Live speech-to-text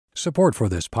Support for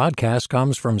this podcast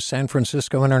comes from San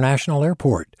Francisco International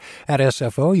Airport. At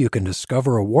SFO, you can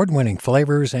discover award-winning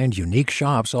flavors and unique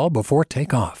shops all before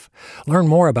takeoff. Learn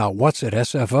more about what's at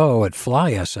SFO at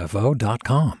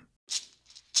flysfo.com.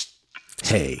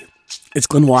 Hey, it's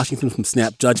Glenn Washington from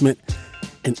Snap Judgment.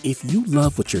 And if you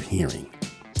love what you're hearing,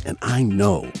 and I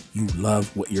know you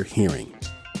love what you're hearing,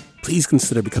 please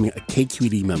consider becoming a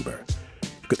KQED member.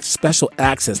 Get special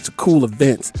access to cool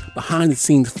events,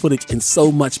 behind-the-scenes footage, and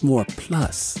so much more.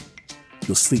 Plus,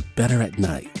 you'll sleep better at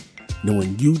night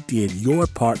knowing you did your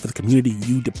part for the community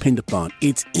you depend upon.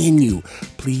 It's in you.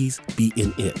 Please be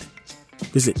in it.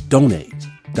 Visit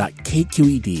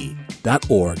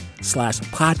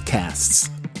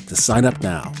donate.kqed.org/podcasts to sign up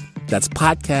now. That's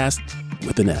podcast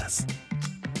with an S.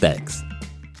 Thanks.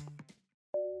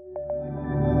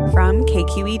 From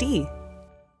KQED.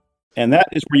 And that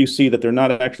is where you see that they're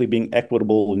not actually being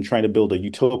equitable and trying to build a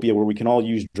utopia where we can all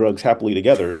use drugs happily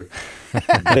together.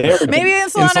 Maybe in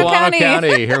Solano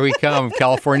County. Here we come.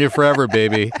 California forever,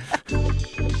 baby.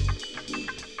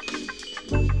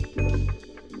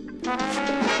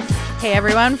 Hey,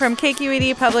 everyone, from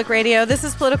KQED Public Radio, this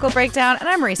is Political Breakdown, and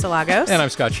I'm Marisa Lagos. And I'm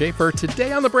Scott Schaefer.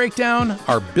 Today on The Breakdown,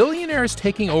 are billionaires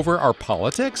taking over our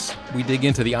politics? We dig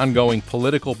into the ongoing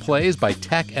political plays by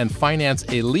tech and finance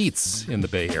elites in the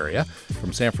Bay Area,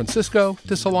 from San Francisco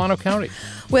to Solano County.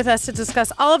 With us to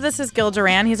discuss all of this is Gil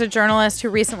Duran. He's a journalist who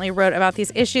recently wrote about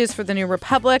these issues for The New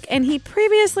Republic, and he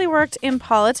previously worked in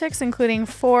politics, including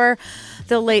for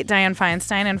the late Dianne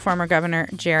Feinstein and former Governor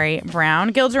Jerry Brown.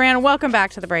 Gil Duran, welcome back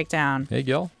to The Breakdown. Hey,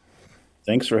 Gil.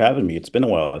 Thanks for having me. It's been a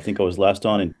while. I think I was last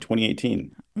on in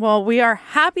 2018. Well, we are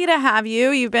happy to have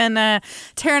you. You've been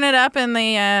tearing it up in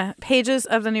the pages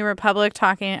of The New Republic,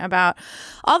 talking about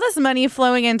all this money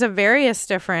flowing into various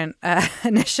different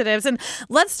initiatives. And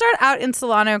let's start out in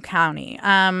Solano County.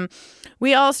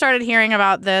 We all started hearing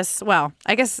about this. Well,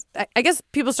 I guess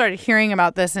people started hearing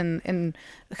about this in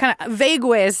kind of vague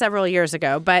ways several years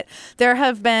ago. But there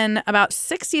have been about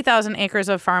 60,000 acres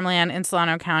of farmland in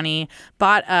Solano County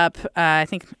bought up, I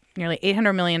think nearly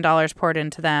 $800 million poured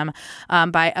into them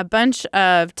by a bunch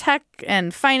of tech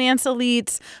and finance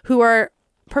elites who are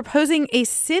proposing a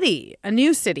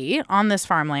new city on this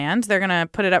farmland. They're going to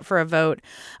put it up for a vote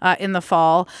in the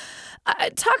fall. Talk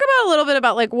about a little bit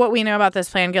about like what we know about this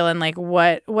plan, Gil, and like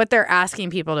what they're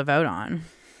asking people to vote on.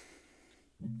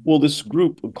 Well, this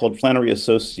group called Flannery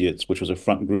Associates, which was a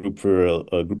front group for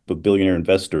a group of billionaire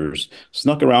investors,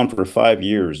 snuck around for 5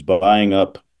 years, buying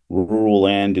up rural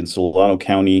land in Solano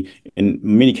County, in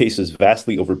many cases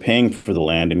vastly overpaying for the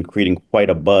land and creating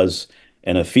quite a buzz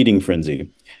and a feeding frenzy.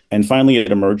 And finally,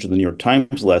 it emerged in the New York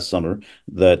Times last summer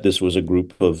that this was a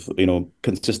group of,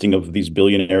 consisting of these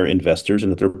billionaire investors,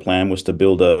 and that their plan was to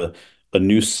build a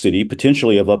new city,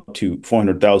 potentially of up to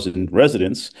 400,000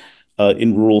 residents,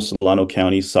 in rural Solano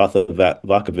County, south of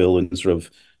Vacaville and sort of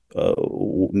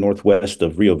northwest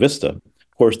of Rio Vista. Of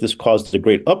course, this caused a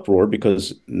great uproar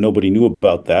because nobody knew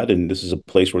about that. And this is a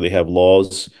place where they have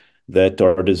laws that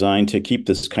are designed to keep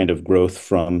this kind of growth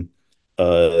from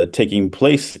taking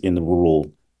place in the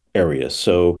rural areas.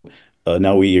 So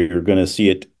now we are going to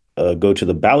see it go to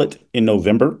the ballot in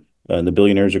November. And the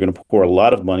billionaires are going to pour a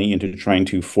lot of money into trying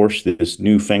to force this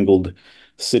newfangled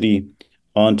city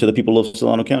onto the people of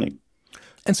Solano County.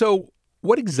 And so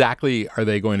what exactly are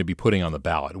they going to be putting on the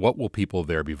ballot? What will people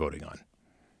there be voting on?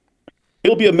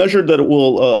 It'll be a measure that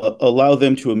will allow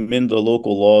them to amend the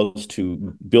local laws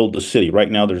to build the city. Right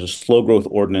now, there's a slow growth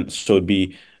ordinance, so it'd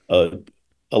be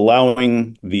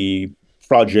allowing the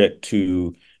project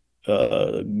to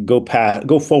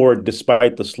go forward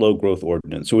despite the slow growth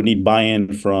ordinance. So we need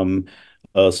buy-in from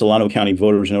Solano County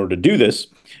voters in order to do this.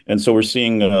 And so we're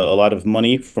seeing a lot of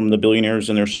money from the billionaires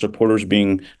and their supporters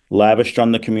being lavished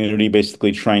on the community,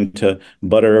 basically trying to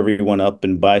butter everyone up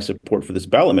and buy support for this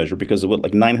ballot measure because of what,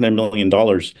 like $900 million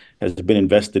has been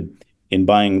invested in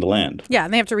buying the land. Yeah,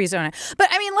 and they have to rezone it. But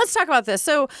I mean, let's talk about this.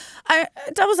 So,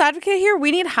 devil's advocate here,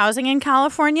 we need housing in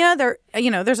California.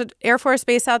 There's an Air Force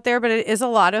base out there, but it is a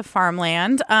lot of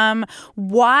farmland.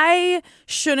 Why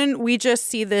shouldn't we just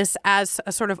see this as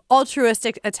a sort of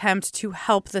altruistic attempt to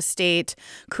help the state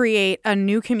create a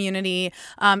new community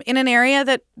in an area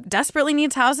that desperately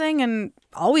needs housing and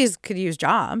always could use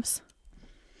jobs?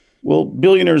 Well,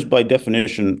 billionaires by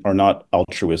definition are not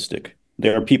altruistic.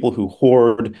 There are people who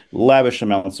hoard lavish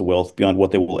amounts of wealth beyond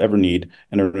what they will ever need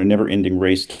and are in a never-ending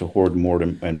race to hoard more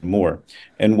and more.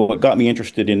 And what got me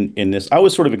interested in this, I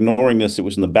was sort of ignoring this. It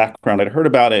was in the background. I'd heard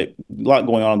about it, a lot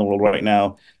going on in the world right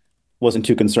now. Wasn't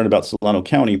too concerned about Solano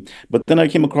County. But then I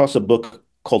came across a book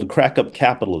called Crack Up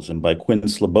Capitalism by Quinn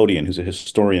Slobodian, who's a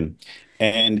historian.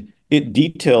 And it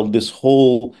detailed this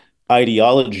whole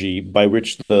ideology by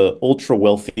which the ultra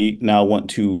wealthy now want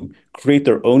to create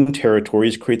their own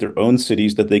territories, create their own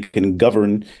cities that they can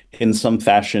govern in some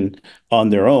fashion on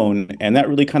their own. And that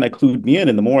really kind of clued me in.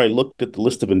 And the more I looked at the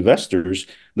list of investors,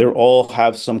 they all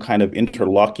have some kind of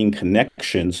interlocking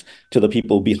connections to the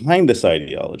people behind this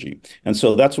ideology. And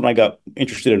so that's when I got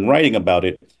interested in writing about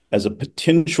it as a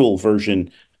potential version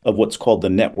of what's called the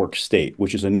network state,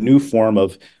 which is a new form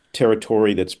of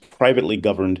territory that's privately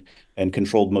governed and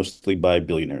controlled mostly by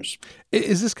billionaires.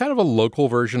 Is this kind of a local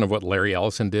version of what Larry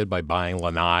Ellison did by buying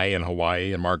Lanai in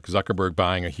Hawaii and Mark Zuckerberg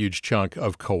buying a huge chunk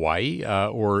of Kauai?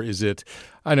 Or is it,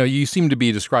 I know you seem to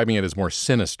be describing it as more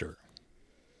sinister.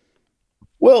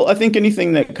 Well, I think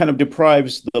anything that kind of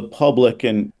deprives the public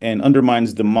and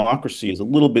undermines democracy is a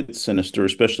little bit sinister,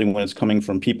 especially when it's coming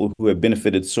from people who have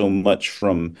benefited so much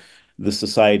from the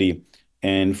society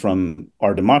and from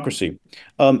our democracy.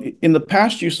 In the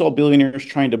past, you saw billionaires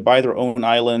trying to buy their own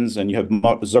islands, and you have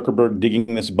Mark Zuckerberg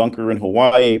digging this bunker in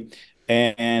Hawaii.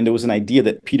 And it was an idea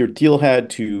that Peter Thiel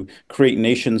had to create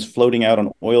nations floating out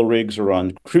on oil rigs or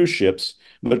on cruise ships.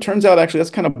 But it turns out actually that's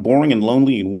kind of boring and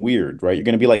lonely and weird, right? You're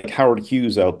going to be like Howard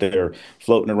Hughes out there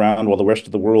floating around while the rest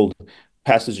of the world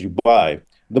passes you by.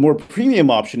 The more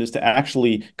premium option is to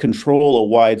actually control a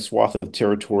wide swath of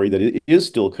territory that is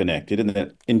still connected and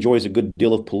that enjoys a good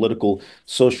deal of political,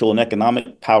 social, and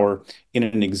economic power in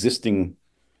an existing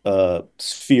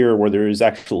sphere where there is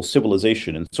actual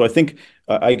civilization. And so I think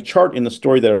I chart in the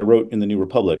story that I wrote in the New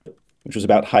Republic, which was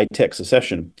about high-tech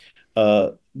secession,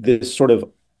 this sort of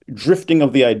drifting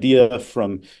of the idea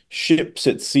from ships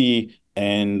at sea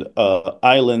and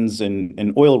islands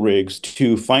and oil rigs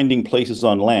to finding places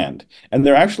on land. And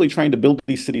they're actually trying to build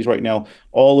these cities right now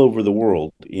all over the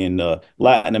world, in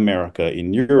Latin America,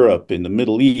 in Europe, in the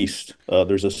Middle East.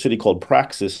 There's a city called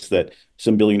Praxis that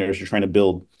some billionaires are trying to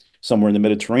build somewhere in the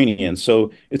Mediterranean.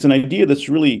 So it's an idea that's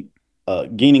really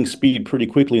gaining speed pretty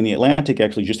quickly. And the Atlantic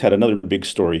actually just had another big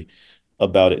story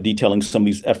about it, detailing some of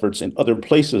these efforts in other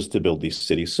places to build these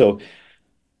cities. So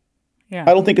Yeah.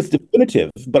 I don't think it's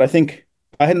definitive, but I think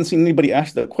I hadn't seen anybody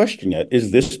ask that question yet.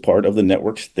 Is this part of the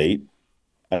network state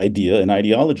idea and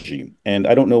ideology? And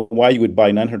I don't know why you would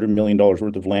buy $900 million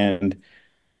worth of land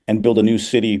and build a new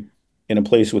city in a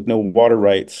place with no water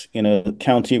rights in a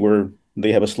county where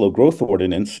they have a slow growth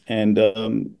ordinance. And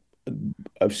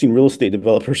I've seen real estate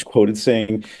developers quoted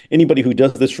saying anybody who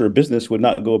does this for a business would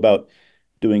not go about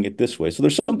doing it this way. So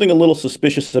there's something a little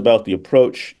suspicious about the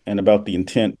approach and about the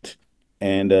intent.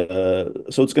 And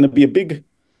so it's going to be a big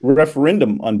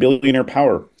referendum on billionaire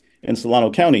power in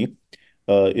Solano County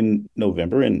in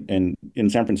November and in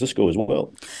San Francisco as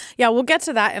well. Yeah, we'll get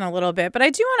to that in a little bit. But I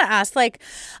do want to ask, like,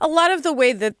 a lot of the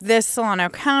way that this Solano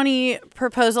County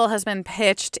proposal has been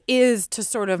pitched is to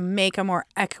sort of make a more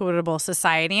equitable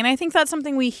society. And I think that's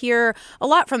something we hear a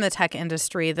lot from the tech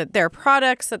industry, that their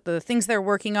products, that the things they're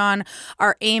working on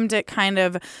are aimed at kind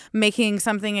of making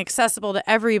something accessible to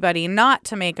everybody, not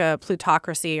to make a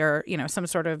plutocracy or, you know, some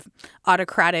sort of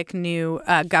autocratic new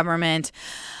government.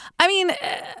 I mean,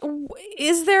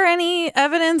 is there any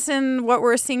evidence in what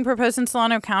we're seeing proposed in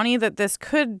Solano County that this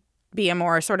could be a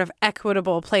more sort of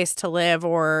equitable place to live,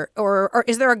 or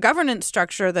is there a governance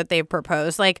structure that they've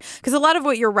proposed? Like, because a lot of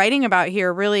what you're writing about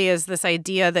here really is this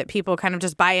idea that people kind of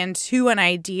just buy into an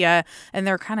idea and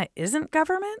there kind of isn't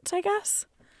government, I guess.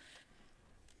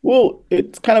 Well,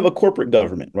 it's kind of a corporate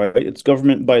government, right? It's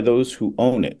government by those who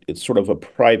own it. It's sort of a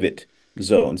private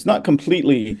zone. It's not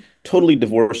completely, totally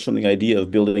divorced from the idea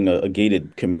of building a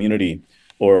gated community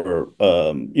or,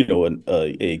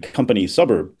 a company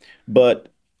suburb. But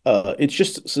it's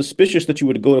just suspicious that you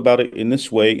would go about it in this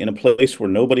way in a place where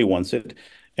nobody wants it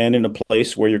and in a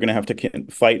place where you're going to have to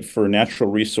fight for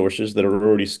natural resources that are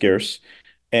already scarce.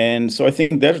 And so I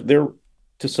think that there,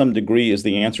 to some degree, is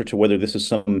the answer to whether this is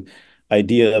some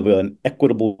idea of an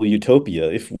equitable utopia.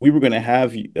 If we were going to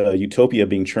have utopia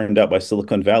being churned out by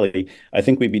Silicon Valley, I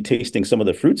think we'd be tasting some of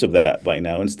the fruits of that by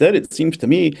now. Instead, it seems to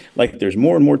me like there's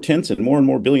more and more tents and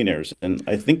more billionaires, and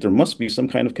I think there must be some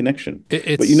kind of connection.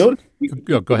 But you know,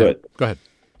 go ahead. Go ahead.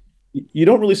 You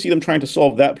don't really see them trying to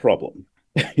solve that problem.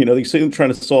 You see them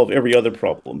trying to solve every other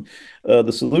problem.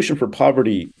 The solution for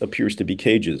poverty appears to be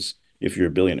cages, if you're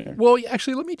a billionaire. Well,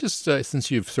 actually, let me just,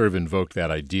 since you've sort of invoked that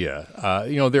idea,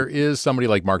 there is somebody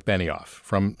like Mark Benioff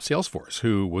from Salesforce,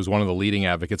 who was one of the leading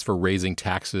advocates for raising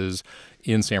taxes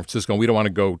in San Francisco. And we don't want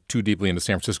to go too deeply into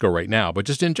San Francisco right now, but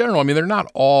just in general, I mean, they're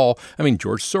not all,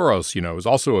 George Soros, is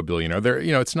also a billionaire.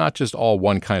 It's not just all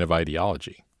one kind of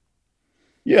ideology.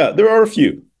 Yeah, there are a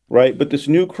few, right? But this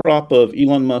new crop of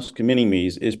Elon Musk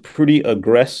mini-me's is pretty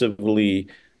aggressively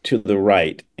to the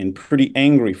right and pretty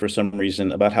angry for some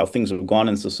reason about how things have gone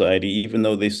in society, even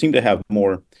though they seem to have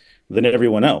more than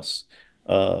everyone else.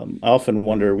 I often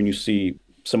wonder when you see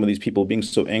some of these people being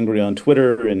so angry on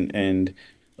Twitter and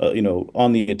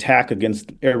on the attack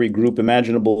against every group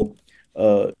imaginable.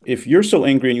 If you're so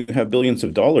angry and you have billions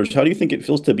of dollars, how do you think it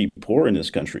feels to be poor in this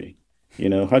country?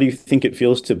 How do you think it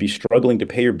feels to be struggling to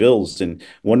pay your bills and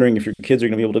wondering if your kids are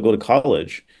going to be able to go to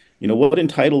college? What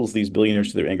entitles these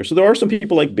billionaires to their anger? So there are some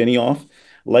people like Benioff,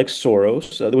 like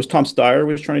Soros. There was Tom Steyer, who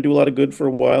was trying to do a lot of good for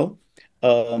a while.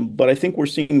 But I think we're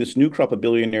seeing this new crop of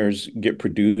billionaires get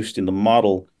produced in the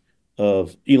model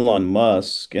of Elon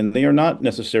Musk, and they are not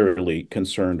necessarily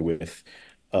concerned with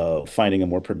finding a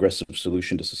more progressive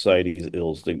solution to society's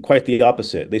ills. Quite the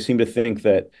opposite. They seem to think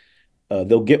that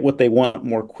they'll get what they want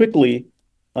more quickly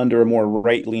under a more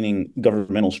right-leaning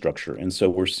governmental structure. And so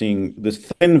we're seeing this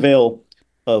thin veil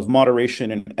of moderation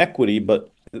and equity,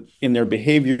 but in their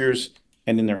behaviors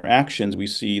and in their actions, we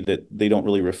see that they don't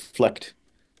really reflect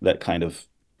that kind of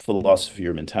philosophy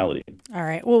or mentality. All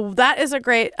right. Well, that is a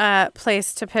great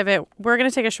place to pivot. We're going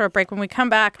to take a short break. When we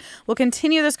come back, we'll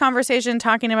continue this conversation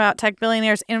talking about tech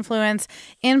billionaires' influence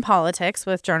in politics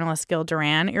with journalist Gil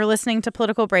Duran. You're listening to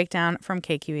Political Breakdown from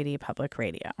KQED Public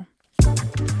Radio.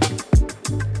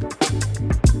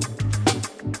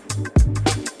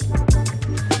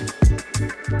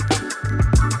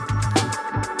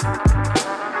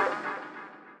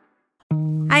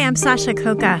 Hi, I'm Sasha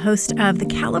Khokha, host of the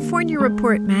California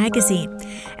Report magazine.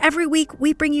 Every week,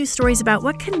 we bring you stories about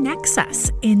what connects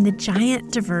us in the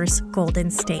giant, diverse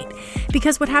Golden State.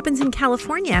 Because what happens in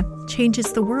California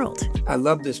changes the world. I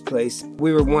love this place.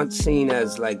 We were once seen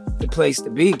as like the place to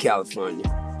be, California.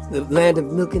 The land of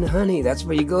milk and honey. That's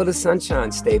where you go to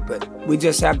Sunshine State, but we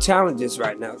just have challenges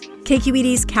right now.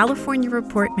 KQED's California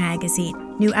Report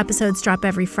magazine. New episodes drop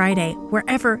every Friday,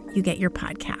 wherever you get your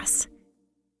podcasts.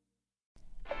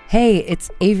 Hey,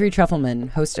 it's Avery Trufelman,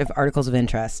 host of Articles of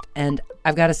Interest. And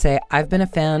I've got to say, I've been a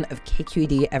fan of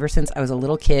KQED ever since I was a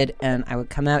little kid and I would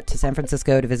come out to San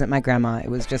Francisco to visit my grandma. It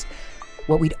was just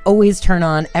what we'd always turn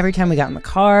on every time we got in the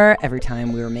car, every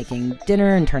time we were making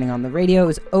dinner and turning on the radio. It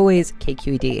was always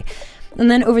KQED. And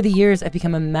then over the years, I've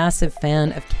become a massive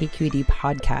fan of KQED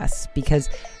podcasts because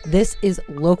this is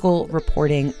local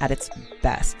reporting at its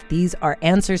best. These are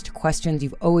answers to questions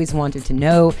you've always wanted to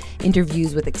know,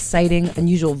 interviews with exciting,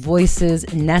 unusual voices,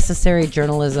 necessary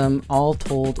journalism, all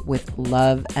told with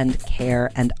love and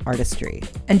care and artistry.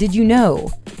 And did you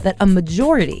know that a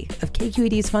majority of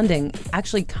KQED's funding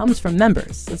actually comes from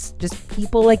members? It's just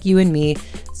people like you and me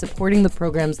supporting the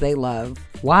programs they love,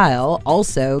 while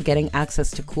also getting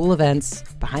access to cool events,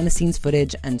 behind-the-scenes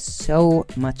footage, and so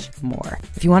much more.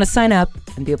 If you want to sign up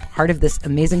and be a part of this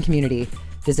amazing community,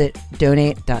 visit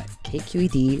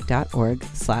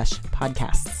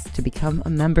donate.kqed.org/podcasts to become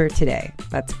a member today.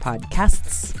 That's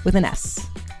podcasts with an S.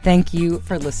 Thank you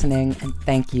for listening, and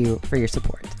thank you for your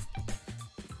support.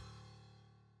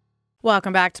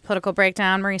 Welcome back to Political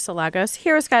Breakdown. Marisa Lagos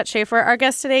here with Scott Schaefer. Our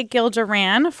guest today, Gil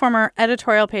Duran, former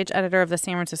editorial page editor of the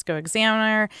San Francisco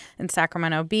Examiner and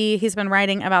Sacramento Bee. He's been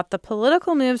writing about the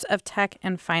political moves of tech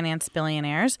and finance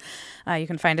billionaires. You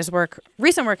can find his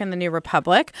recent work in the New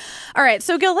Republic. All right,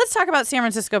 so Gil, let's talk about San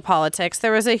Francisco politics.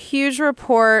 There was a huge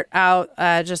report out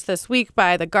just this week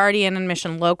by The Guardian and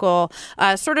Mission Local,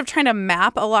 sort of trying to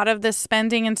map a lot of this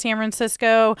spending in San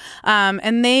Francisco.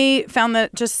 And they found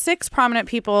that just 6 prominent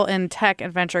people in tech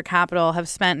and venture capital have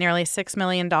spent nearly $6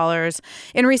 million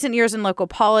in recent years in local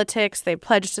politics. They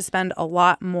pledged to spend a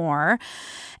lot more.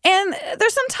 And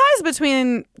there's some ties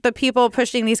between the people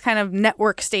pushing these kind of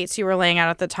network states you were laying out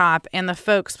at the top and the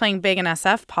folks playing big in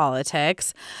SF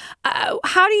politics.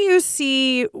 How do you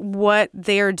see what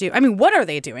they're doing? I mean, what are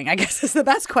they doing, I guess is the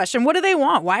best question. What do they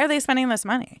want? Why are they spending this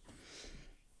money?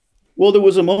 Well, there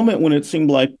was a moment when it seemed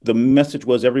like the message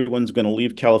was everyone's going to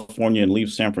leave California and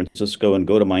leave San Francisco and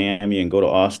go to Miami and go to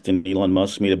Austin. Elon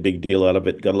Musk made a big deal out of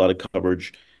it, got a lot of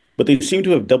coverage. But they seem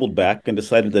to have doubled back and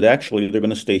decided that actually they're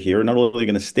going to stay here. Not only are they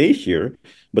going to stay here,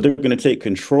 but they're going to take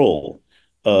control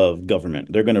of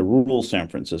government. They're going to rule San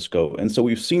Francisco. And so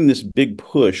we've seen this big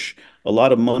push, a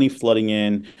lot of money flooding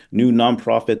in, new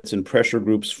nonprofits and pressure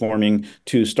groups forming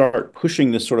to start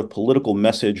pushing this sort of political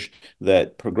message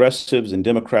that progressive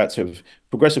Democrats have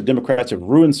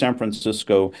ruined San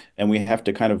Francisco, and we have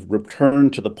to kind of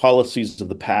return to the policies of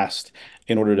the past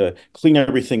in order to clean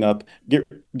everything up,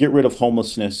 get rid of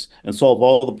homelessness, and solve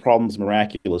all the problems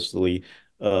miraculously.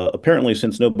 Apparently,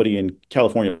 since nobody in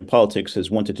California politics has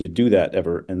wanted to do that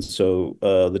ever. And so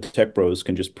the tech bros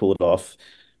can just pull it off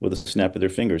with a snap of their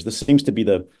fingers. This seems to be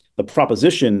the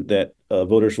proposition that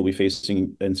voters will be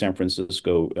facing in San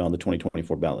Francisco on the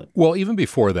 2024 ballot. Well, even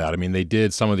before that, I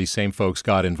mean, some of these same folks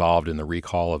got involved in the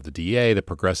recall of the DA, the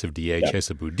progressive DA,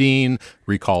 Chesa Boudin,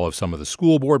 recall of some of the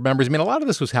school board members. I mean, a lot of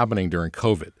this was happening during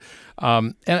COVID.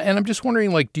 And I'm just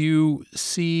wondering, like, do you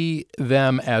see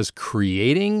them as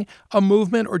creating a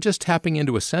movement or just tapping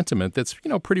into a sentiment that's,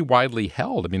 pretty widely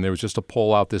held? I mean, there was just a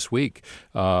poll out this week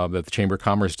that the Chamber of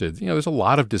Commerce did. There's a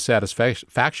lot of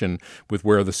dissatisfaction with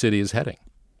where the city is heading.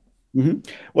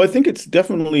 Mm-hmm. Well, I think it's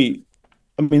definitely,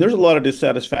 there's a lot of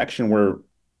dissatisfaction where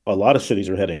a lot of cities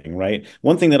are heading, right?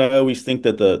 One thing that I always think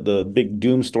that the big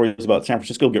doom stories about San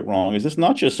Francisco get wrong is it's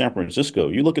not just San Francisco.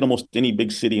 You look at almost any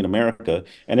big city in America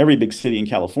and every big city in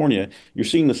California, you're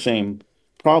seeing the same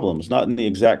problems, not in the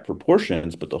exact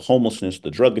proportions, but the homelessness,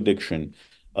 the drug addiction,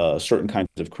 certain kinds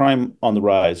of crime on the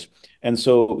rise. And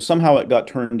so somehow it got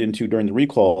turned into, during the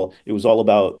recall, it was all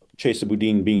about Chesa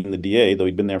Boudin being the DA, though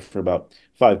he'd been there for about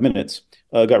 5 minutes.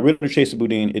 Got rid of Chesa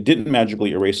Boudin. It didn't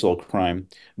magically erase all crime,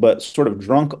 but sort of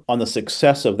drunk on the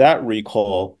success of that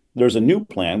recall, there's a new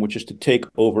plan, which is to take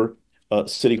over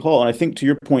City Hall. And I think to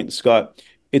your point, Scott,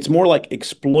 it's more like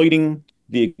exploiting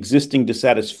the existing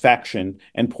dissatisfaction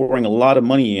and pouring a lot of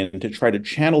money in to try to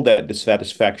channel that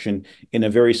dissatisfaction in a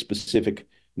very specific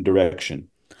direction.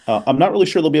 I'm not really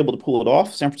sure they'll be able to pull it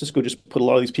off. San Francisco just put a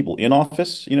lot of these people in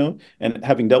office, and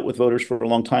having dealt with voters for a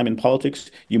long time in politics,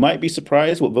 you might be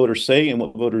surprised what voters say and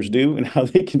what voters do and how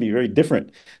they can be very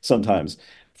different sometimes,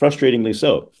 frustratingly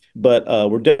so. But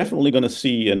we're definitely going to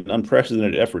see an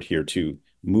unprecedented effort here to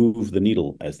move the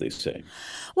needle, as they say.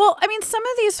 Well, some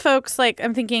of these folks, like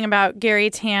I'm thinking about Gary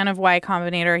Tan of Y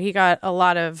Combinator. He got a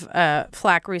lot of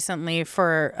flack recently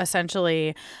for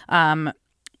essentially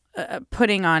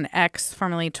putting on X,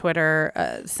 formerly Twitter,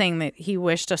 saying that he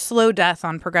wished a slow death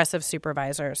on progressive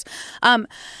supervisors. Can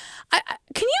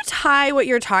you tie what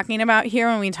you're talking about here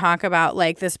when we talk about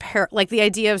like this, like the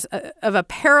idea of a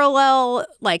parallel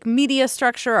like media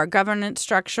structure or governance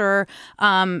structure?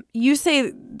 You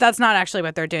say that's not actually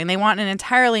what they're doing. They want an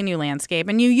entirely new landscape,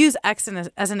 and you use X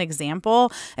as an example,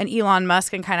 and Elon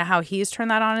Musk and kind of how he's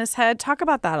turned that on his head. Talk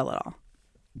about that a little.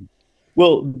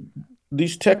 Well,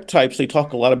 these tech types, they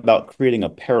talk a lot about creating a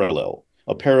parallel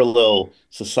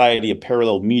society, a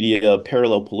parallel media, a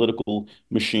parallel political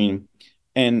machine.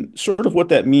 And sort of what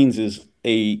that means is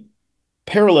a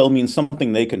parallel means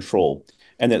something they control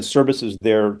and that services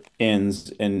their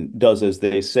ends and does as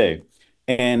they say.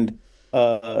 And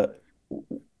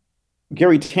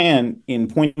Gary Tan, in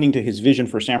pointing to his vision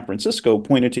for San Francisco,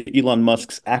 pointed to Elon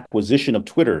Musk's acquisition of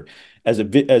Twitter as a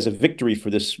victory for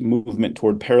this movement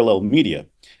toward parallel media.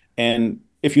 And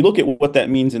if you look at what that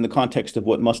means in the context of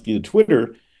what Musk did to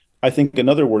Twitter, I think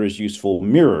another word is useful,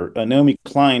 mirror. Naomi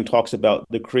Klein talks about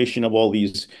the creation of all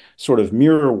these sort of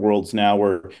mirror worlds now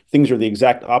where things are the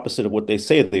exact opposite of what they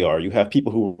say they are. You have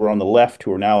people who were on the left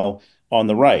who are now on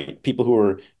the right, people who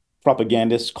are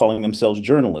propagandists calling themselves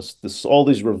journalists. All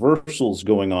these reversals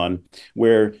going on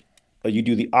where you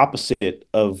do the opposite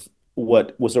of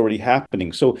what was already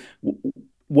happening. So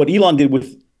what Elon did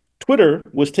with Twitter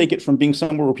was take it from being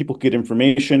somewhere where people could get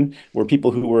information, where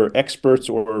people who were experts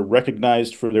or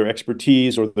recognized for their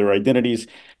expertise or their identities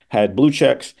had blue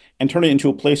checks, and turn it into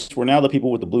a place where now the people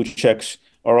with the blue checks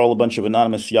are all a bunch of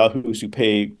anonymous yahoos who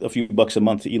pay a few bucks a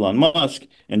month to Elon Musk,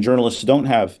 and journalists don't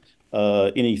have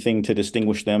anything to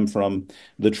distinguish them from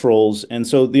the trolls. And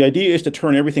so the idea is to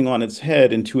turn everything on its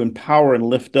head and to empower and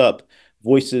lift up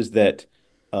voices that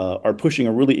are pushing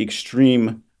a really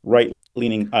extreme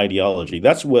right-leaning ideology.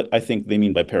 That's what I think they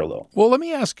mean by parallel. Well, let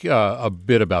me ask a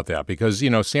bit about that because,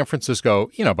 San Francisco,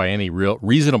 by any real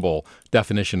reasonable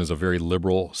definition is a very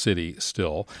liberal city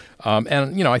still.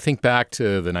 And I think back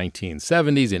to the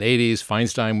 1970s and 80s,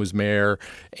 Feinstein was mayor.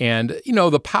 And,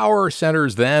 the power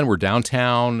centers then were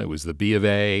downtown. It was the B of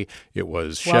A. It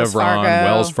was Chevron,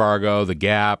 Wells Fargo, The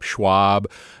Gap, Schwab.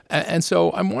 And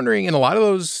so I'm wondering, and a lot of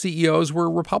those CEOs were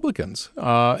Republicans.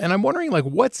 And I'm wondering,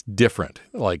 what's different,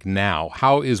 now?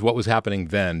 How is what was happening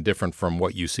then different from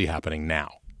what you see happening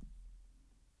now?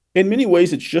 In many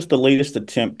ways, it's just the latest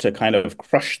attempt to kind of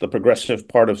crush the progressive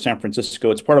part of San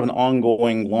Francisco. It's part of an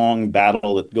ongoing long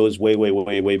battle that goes way, way,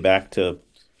 way, way back to,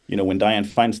 when Dianne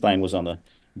Feinstein was on the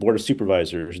Board of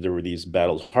Supervisors, there were these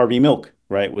battles. Harvey Milk,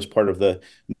 right, was part of the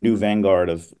new vanguard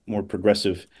of more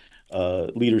progressive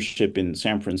leadership in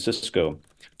San Francisco.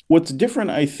 What's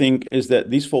different, I think, is that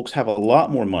these folks have a lot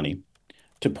more money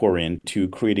to pour into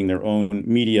creating their own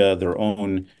media, their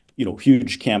own,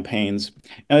 huge campaigns.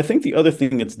 And I think the other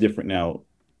thing that's different now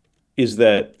is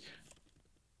that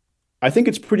I think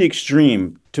it's pretty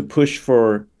extreme to push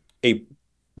for a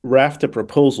raft of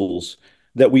proposals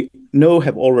that we know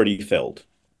have already failed.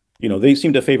 They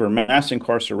seem to favor mass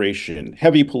incarceration,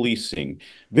 heavy policing,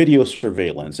 video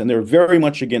surveillance, and they're very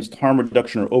much against harm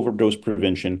reduction or overdose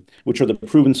prevention, which are the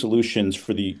proven solutions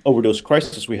for the overdose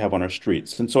crisis we have on our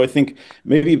streets. And so I think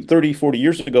maybe 30, 40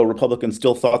 years ago, Republicans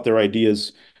still thought their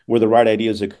ideas were the right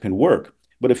ideas that can work.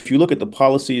 But if you look at the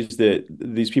policies that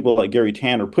these people like Gary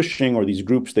Tan are pushing, or these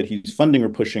groups that he's funding are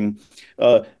pushing,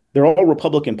 they're all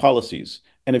Republican policies.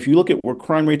 And if you look at where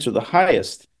crime rates are the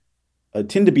highest,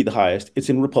 tend to be the highest, it's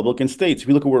in Republican states. If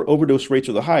you look at where overdose rates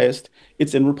are the highest,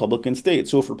 it's in Republican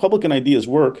states. So if Republican ideas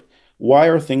work, why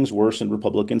are things worse in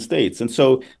Republican states? And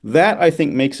so that, I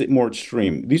think, makes it more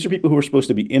extreme. These are people who are supposed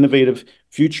to be innovative,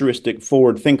 futuristic,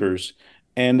 forward thinkers,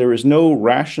 and there is no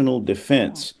rational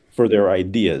defense for their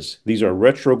ideas. These are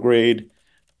retrograde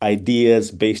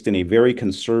ideas based in a very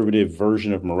conservative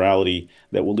version of morality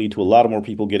that will lead to a lot more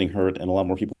people getting hurt and a lot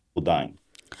more people dying.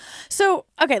 So,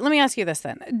 okay, let me ask you this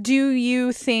then. Do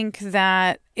you think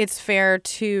that it's fair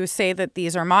to say that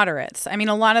these are moderates? I mean,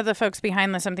 a lot of the folks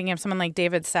behind this, I'm thinking of someone like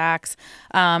David Sachs,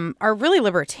 are really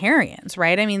libertarians,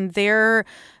 right? I mean, they're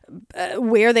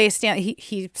where they stand.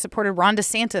 He supported Ron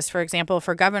DeSantis, for example,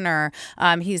 for governor.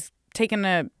 He's taken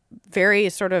a very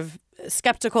sort of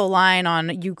skeptical line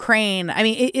on Ukraine. I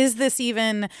mean, is this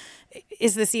even a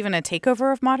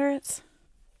takeover of moderates?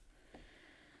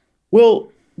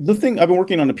 Well, the thing, I've been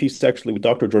working on a piece actually with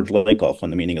Dr. George Lakoff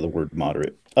on the meaning of the word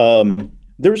moderate.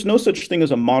 There's no such thing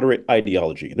as a moderate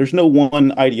ideology. There's no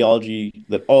one ideology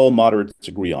that all moderates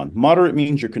agree on. Moderate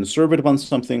means you're conservative on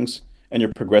some things and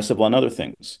you're progressive on other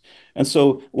things. And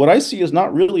so what I see is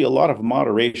not really a lot of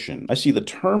moderation. I see the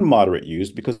term moderate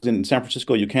used because in San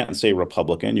Francisco, you can't say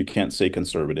Republican, you can't say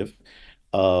conservative.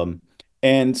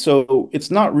 And so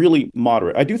it's not really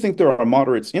moderate. I do think there are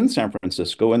moderates in San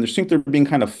Francisco, and I think they're being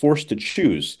kind of forced to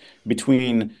choose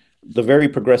between the very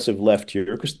progressive left here,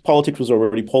 because politics was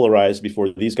already polarized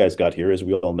before these guys got here, as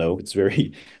we all know. It's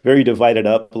very, very divided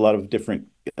up, a lot of different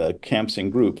camps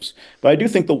and groups. But I do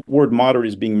think the word moderate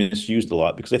is being misused a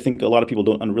lot because I think a lot of people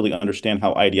don't really understand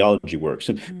how ideology works.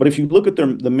 But if you look at the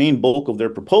main bulk of their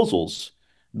proposals,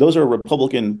 those are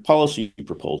Republican policy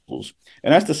proposals.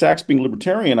 And as to Sachs being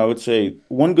libertarian, I would say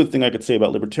one good thing I could say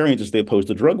about libertarians is they oppose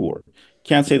the drug war.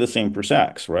 Can't say the same for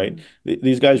Sachs, right?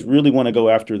 These guys really want to go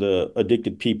after the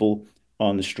addicted people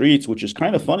on the streets, which is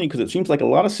kind of funny because it seems like a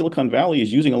lot of Silicon Valley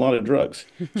is using a lot of drugs.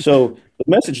 So the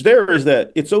message there is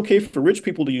that it's okay for rich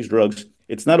people to use drugs.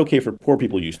 It's not okay for poor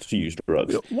people to use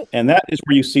drugs. And that is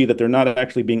where you see that they're not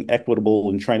actually being equitable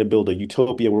and trying to build a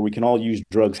utopia where we can all use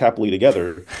drugs happily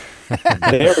together.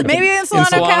 Maybe in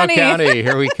Solano County.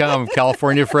 Here we come.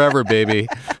 California forever, baby.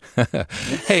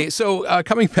 Hey, so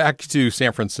coming back to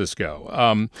San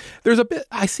Francisco,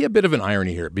 I see a bit of an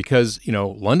irony here because,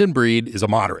 London Breed is a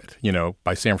moderate,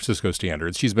 by San Francisco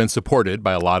standards. She's been supported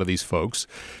by a lot of these folks.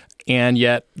 And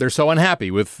yet they're so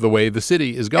unhappy with the way the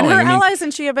city is going. And her allies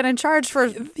and she have been in charge for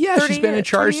 30 she's been in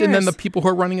charge. years. And then the people who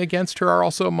are running against her are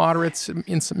also moderates.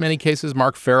 In many cases,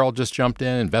 Mark Farrell just jumped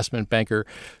in, investment banker.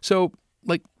 So,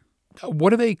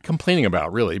 what are they complaining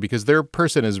about, really? Because their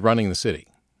person is running the city.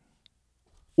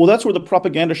 Well, that's where the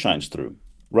propaganda shines through,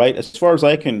 right? As far as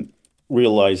I can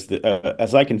realize,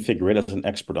 as I can figure it as an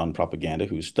expert on propaganda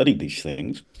who's studied these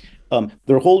things,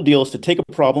 their whole deal is to take a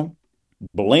problem,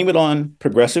 blame it on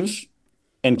progressives,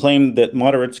 and claim that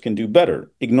moderates can do better,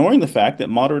 ignoring the fact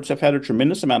that moderates have had a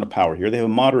tremendous amount of power here. They have a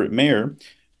moderate mayor,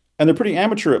 and they're pretty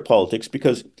amateur at politics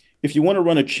because if you want to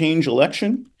run a change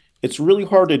election, it's really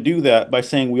hard to do that by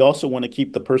saying we also want to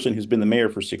keep the person who's been the mayor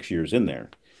for 6 years in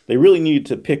there. They really need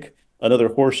to pick another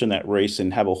horse in that race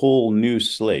and have a whole new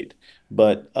slate.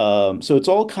 But so it's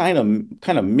all kind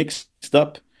of mixed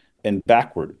up and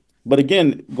backward. But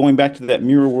again, going back to that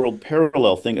mirror world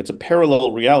parallel thing, it's a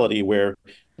parallel reality where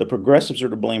the progressives are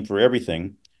to blame for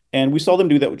everything. And we saw them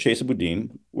do that with Chesa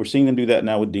Boudin. We're seeing them do that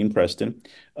now with Dean Preston.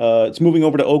 It's moving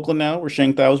over to Oakland now, where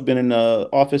Sheng Thau's been in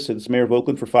office as mayor of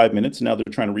Oakland for 5 minutes. And now they're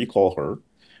trying to recall her.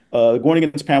 Going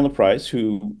against Pamela Price,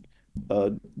 who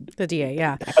the DA,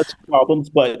 has problems,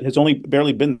 but has only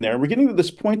barely been there. We're getting to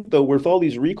this point, though, where with all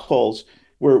these recalls,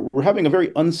 we're having a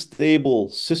very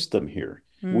unstable system here.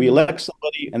 We elect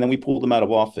somebody and then we pull them out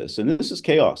of office. And this is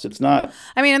chaos. It's not.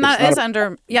 I mean, and that is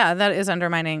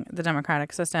undermining the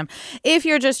democratic system. If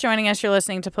you're just joining us, you're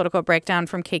listening to Political Breakdown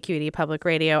from KQED Public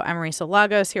Radio. I'm Marisa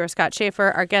Lagos, here with Scott Schaefer.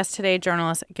 Our guest today,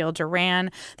 journalist Gil Duran.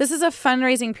 This is a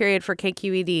fundraising period for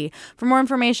KQED. For more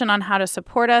information on how to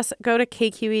support us, go to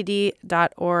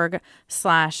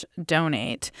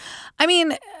kqed.org/donate. I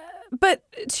mean, but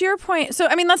to your point, so,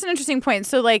 I mean, that's an interesting point.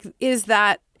 So, is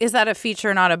that a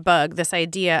feature, not a bug, this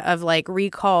idea of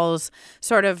recalls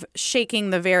sort of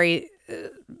shaking the very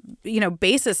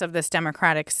basis of this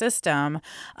democratic system.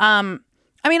 On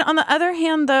the other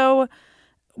hand, though,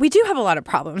 we do have a lot of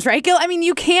problems, right, Gil?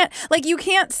 You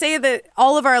can't say that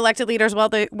all of our elected leaders,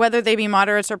 whether they be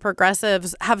moderates or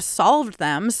progressives, have solved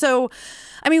them. So,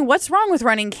 what's wrong with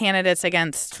running candidates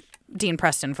against Dean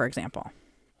Preston, for example?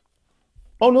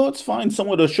 Oh, no, it's fine.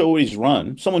 Someone should always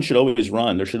run. Someone should always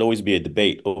run. There should always be a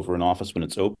debate over an office when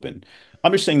it's open.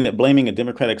 I'm just saying that blaming a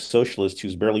Democratic socialist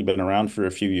who's barely been around for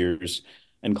a few years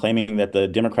and claiming that the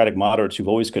Democratic moderates who've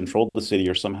always controlled the city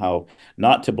are somehow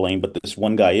not to blame, but this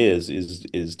one guy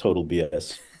is total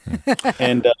BS.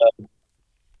 And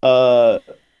I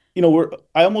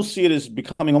almost see it as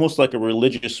becoming almost like a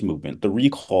religious movement, the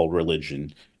recall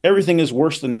religion. Everything is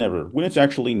worse than ever, when it's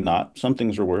actually not. Some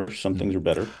things are worse, some things are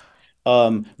better.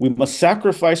 We must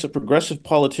sacrifice a progressive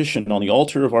politician on the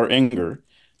altar of our anger,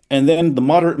 and then the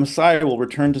moderate Messiah will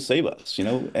return to save us,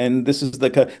 And this is the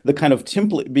kind of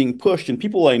template being pushed. And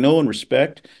people I know and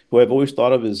respect, who I've always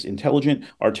thought of as intelligent,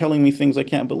 are telling me things I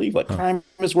can't believe, like crime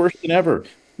is worse than ever.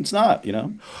 It's not,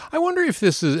 I wonder if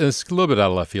this is it's a little bit out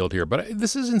of left field here, but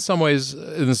this is in some ways,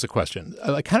 and this is a question,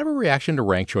 kind of a reaction to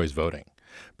ranked choice voting.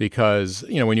 Because,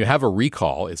 when you have a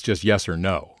recall, it's just yes or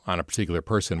no on a particular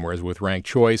person. Whereas with ranked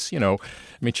choice,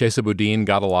 Chesa Boudin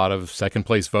got a lot of second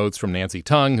place votes from Nancy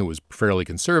Tung, who was fairly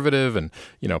conservative, and,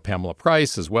 Pamela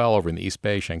Price as well over in the East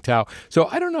Bay, Sheng Tao. So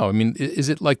I don't know. Is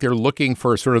it like they're looking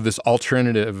for sort of this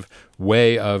alternative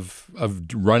way of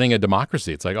running a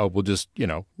democracy? It's like, oh, we'll just,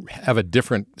 have a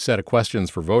different set of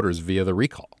questions for voters via the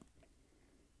recall.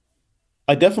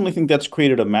 I definitely think that's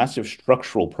created a massive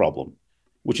structural problem,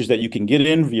 which is that you can get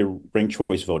in via ranked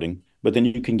choice voting, but then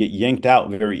you can get yanked out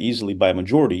very easily by a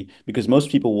majority because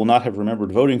most people will not have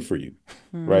remembered voting for you,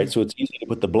 right? So it's easy to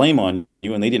put the blame on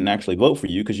you, and they didn't actually vote for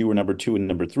you because you were number 2 and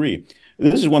number 3.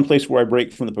 This is one place where I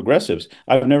break from the progressives.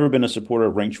 I've never been a supporter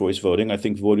of ranked choice voting. I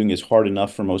think voting is hard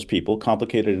enough for most people,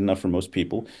 complicated enough for most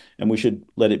people, and we should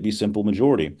let it be simple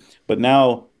majority. But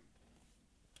now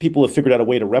people have figured out a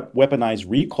way to weaponize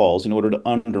recalls in order to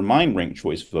undermine ranked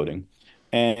choice voting.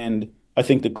 And I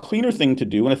think the cleaner thing to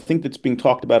do, and I think that's being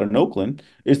talked about in Oakland,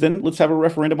 is then let's have a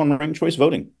referendum on ranked choice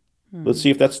voting. Let's see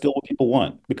if that's still what people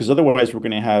want, because otherwise we're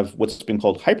going to have what's been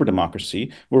called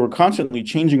hyperdemocracy, where we're constantly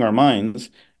changing our minds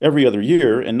every other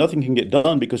year and nothing can get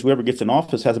done because whoever gets in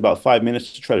office has about 5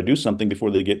 minutes to try to do something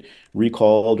before they get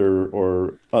recalled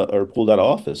or pulled out of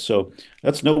office. So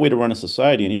that's no way to run a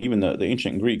society, and even the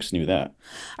ancient Greeks knew that.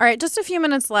 All right, just a few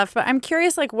minutes left, but I'm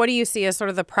curious, what do you see as sort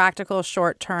of the practical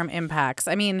short-term impacts?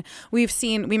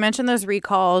 We mentioned those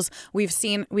recalls. We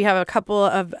have a couple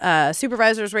of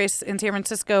supervisors race in San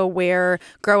Francisco where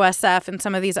Grow SF and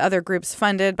some of these other groups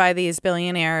funded by these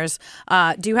billionaires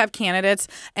do have candidates,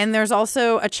 and there's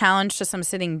also a challenge to some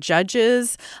sitting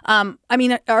judges.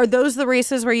 Are those the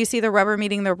races where you see the rubber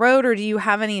meeting the road, or do you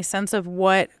have any sense of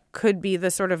what could be the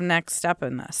sort of next step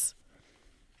in this?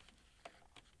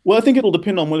 Well, I think it'll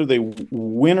depend on whether they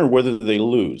win or whether they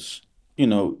lose.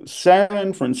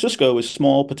 San Francisco is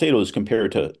small potatoes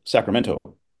compared to Sacramento.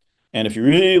 And if you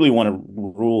really want to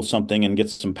rule something and get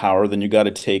some power, then you got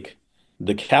to take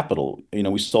the capital.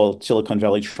 We saw Silicon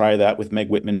Valley try that with Meg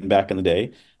Whitman back in the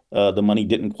day. The money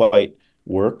didn't quite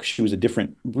work. She was a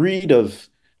different breed of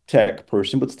tech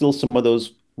person, but still some of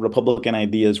those Republican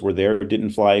ideas were there,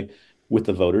 didn't fly with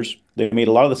the voters. They made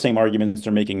a lot of the same arguments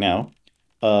they're making now.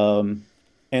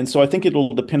 And so I think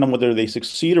it'll depend on whether they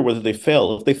succeed or whether they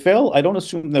fail. If they fail, I don't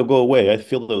assume they'll go away. I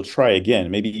feel they'll try again,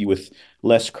 maybe with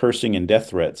less cursing and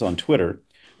death threats on Twitter.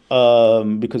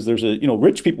 Because there's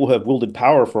rich people have wielded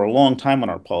power for a long time in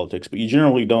our politics, but you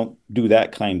generally don't do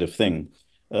that kind of thing.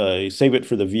 You save it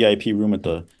for the VIP room at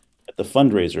the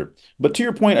fundraiser. But to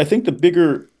your point, I think the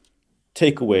bigger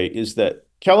takeaway is that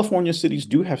California cities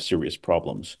do have serious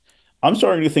problems. I'm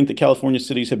starting to think that California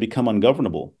cities have become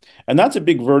ungovernable. And that's a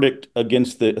big verdict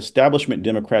against the establishment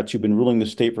Democrats who've been ruling the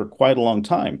state for quite a long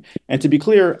time. And to be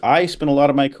clear, I spent a lot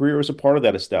of my career as a part of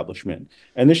that establishment.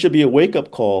 And this should be a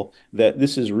wake-up call that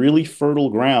this is really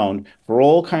fertile ground for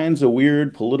all kinds of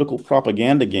weird political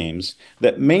propaganda games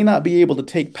that may not be able to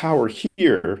take power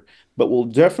here, but will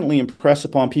definitely impress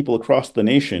upon people across the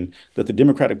nation that the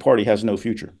Democratic Party has no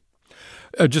future.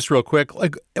 Just real quick,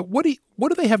 what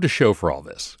do they have to show for all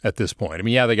this at this point?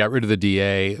 They got rid of the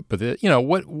DA, but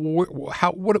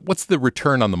what's the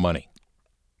return on the money?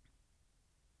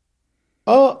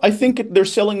 I think they're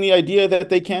selling the idea that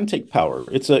they can take power.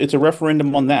 It's a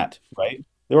referendum on that, right?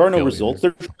 There are no results.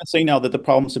 They're trying to say now that the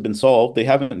problems have been solved. They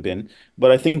haven't been,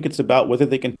 but I think it's about whether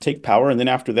they can take power, and then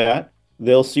after that,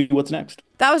 they'll see what's next.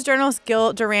 That was journalist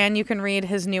Gil Duran. You can read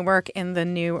his new work in the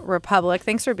New Republic.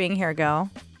 Thanks for being here, Gil.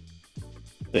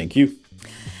 Thank you.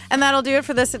 And that'll do it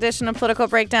for this edition of Political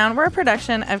Breakdown. We're a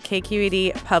production of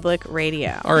KQED Public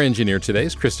Radio. Our engineer today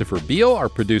is Christopher Beal. Our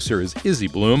producer is Izzy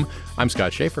Bloom. I'm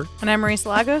Scott Schaefer. And I'm Marisa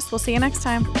Lagos. We'll see you next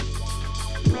time.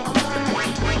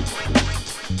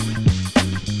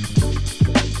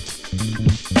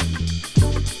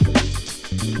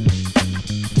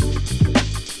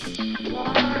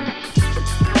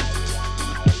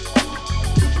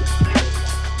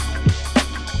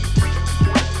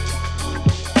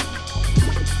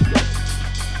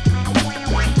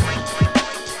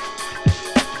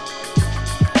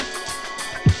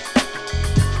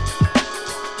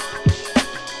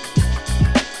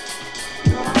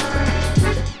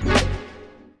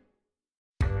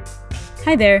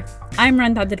 Hi there, I'm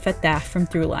Rand Abdel Fattah from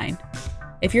Throughline.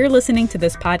 If you're listening to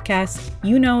this podcast,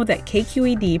 you know that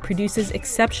KQED produces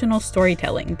exceptional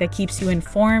storytelling that keeps you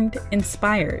informed,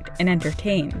 inspired, and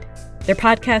entertained. Their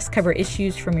podcasts cover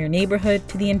issues from your neighborhood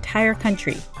to the entire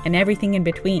country and everything in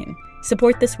between.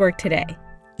 Support this work today.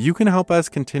 You can help us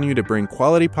continue to bring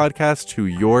quality podcasts to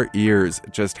your ears.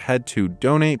 Just head to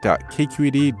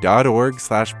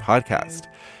donate.kqed.org/podcast.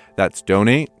 That's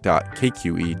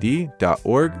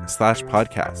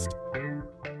donate.kqed.org/podcast.